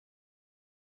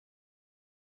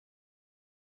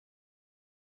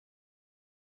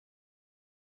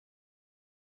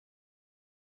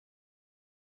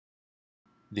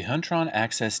The Huntron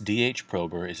Access DH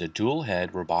prober is a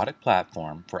dual-head robotic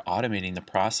platform for automating the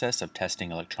process of testing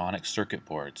electronic circuit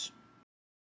boards.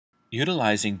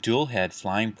 Utilizing dual-head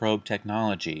flying probe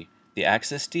technology, the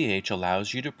Access DH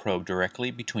allows you to probe directly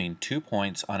between 2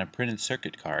 points on a printed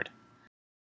circuit card.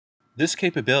 This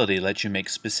capability lets you make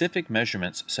specific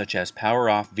measurements such as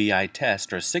power-off VI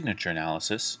test or signature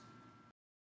analysis,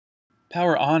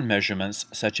 power-on measurements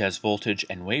such as voltage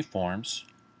and waveforms,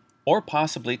 or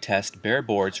possibly test bare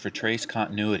boards for trace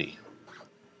continuity.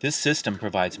 This system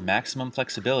provides maximum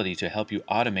flexibility to help you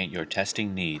automate your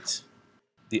testing needs.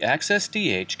 The Access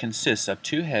DH consists of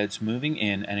 2 heads moving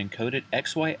in an encoded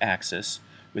XY axis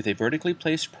with a vertically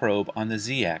placed probe on the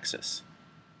Z axis.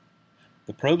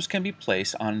 The probes can be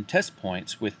placed on test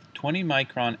points with 20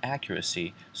 micron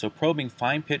accuracy, so probing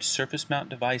fine-pitched surface mount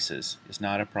devices is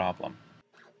not a problem.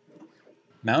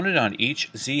 Mounted on each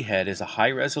Z head is a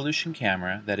high-resolution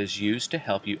camera that is used to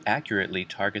help you accurately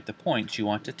target the points you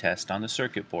want to test on the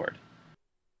circuit board.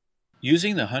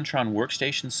 Using the Huntron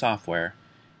Workstation software,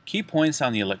 key points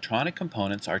on the electronic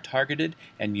components are targeted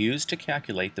and used to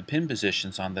calculate the pin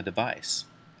positions on the device.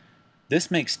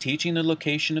 This makes teaching the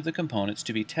location of the components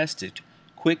to be tested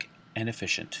quick and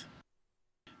efficient.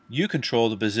 You control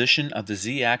the position of the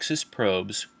Z-axis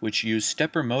probes, which use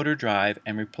stepper motor drive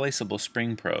and replaceable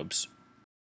spring probes.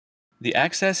 The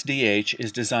Access DH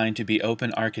is designed to be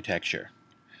open architecture.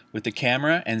 With the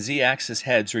camera and Z-axis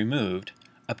heads removed,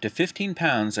 up to 15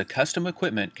 pounds of custom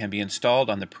equipment can be installed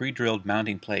on the pre-drilled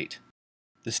mounting plate.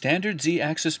 The standard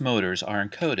Z-axis motors are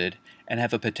encoded and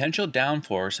have a potential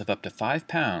downforce of up to 5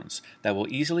 pounds that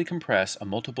will easily compress a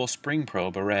multiple spring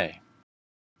probe array.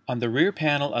 On the rear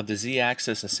panel of the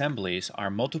Z-axis assemblies are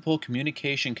multiple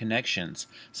communication connections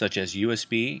such as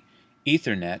USB,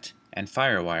 Ethernet, and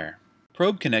Firewire.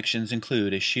 Probe connections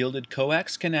include a shielded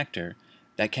coax connector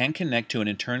that can connect to an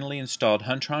internally installed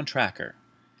Huntron tracker,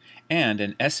 and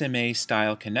an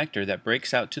SMA-style connector that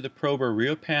breaks out to the prober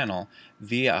rear panel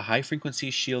via a high-frequency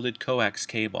shielded coax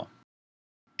cable.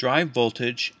 Drive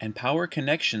voltage and power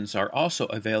connections are also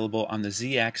available on the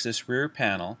Z-axis rear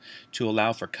panel to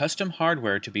allow for custom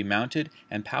hardware to be mounted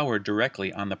and powered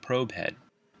directly on the probe head.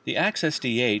 The Access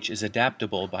DH is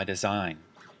adaptable by design.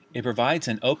 It provides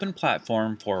an open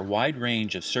platform for a wide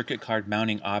range of circuit card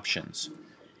mounting options.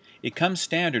 It comes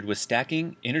standard with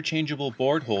stacking interchangeable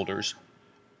board holders,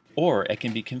 or it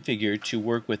can be configured to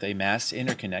work with a mass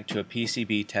interconnect to a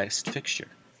PCB test fixture.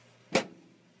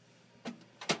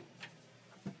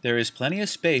 There is plenty of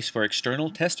space for external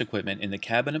test equipment in the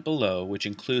cabinet below, which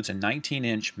includes a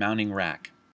 19-inch mounting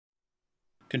rack.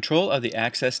 Control of the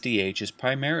Access DH is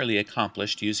primarily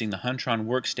accomplished using the Huntron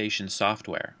Workstation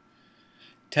software.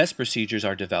 Test procedures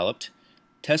are developed,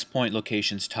 test point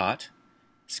locations taught,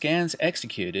 scans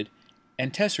executed,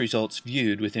 and test results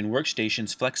viewed within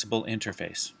Workstation's flexible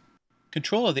interface.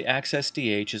 Control of the Access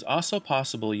DH is also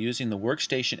possible using the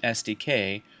Workstation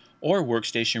SDK or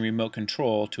Workstation Remote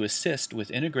Control to assist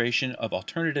with integration of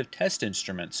alternative test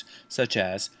instruments such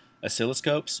as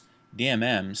oscilloscopes,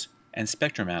 DMMs, and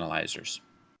spectrum analyzers.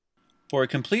 For a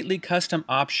completely custom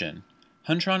option,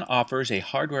 Huntron offers a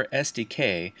hardware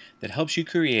SDK that helps you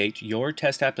create your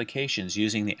test applications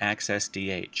using the Access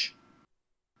DH.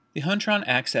 The Huntron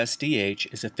Access DH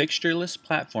is a fixtureless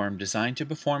platform designed to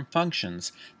perform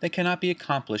functions that cannot be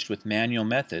accomplished with manual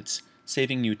methods,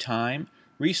 saving you time,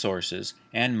 resources,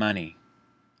 and money.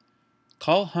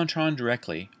 Call Huntron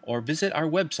directly or visit our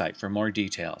website for more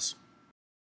details.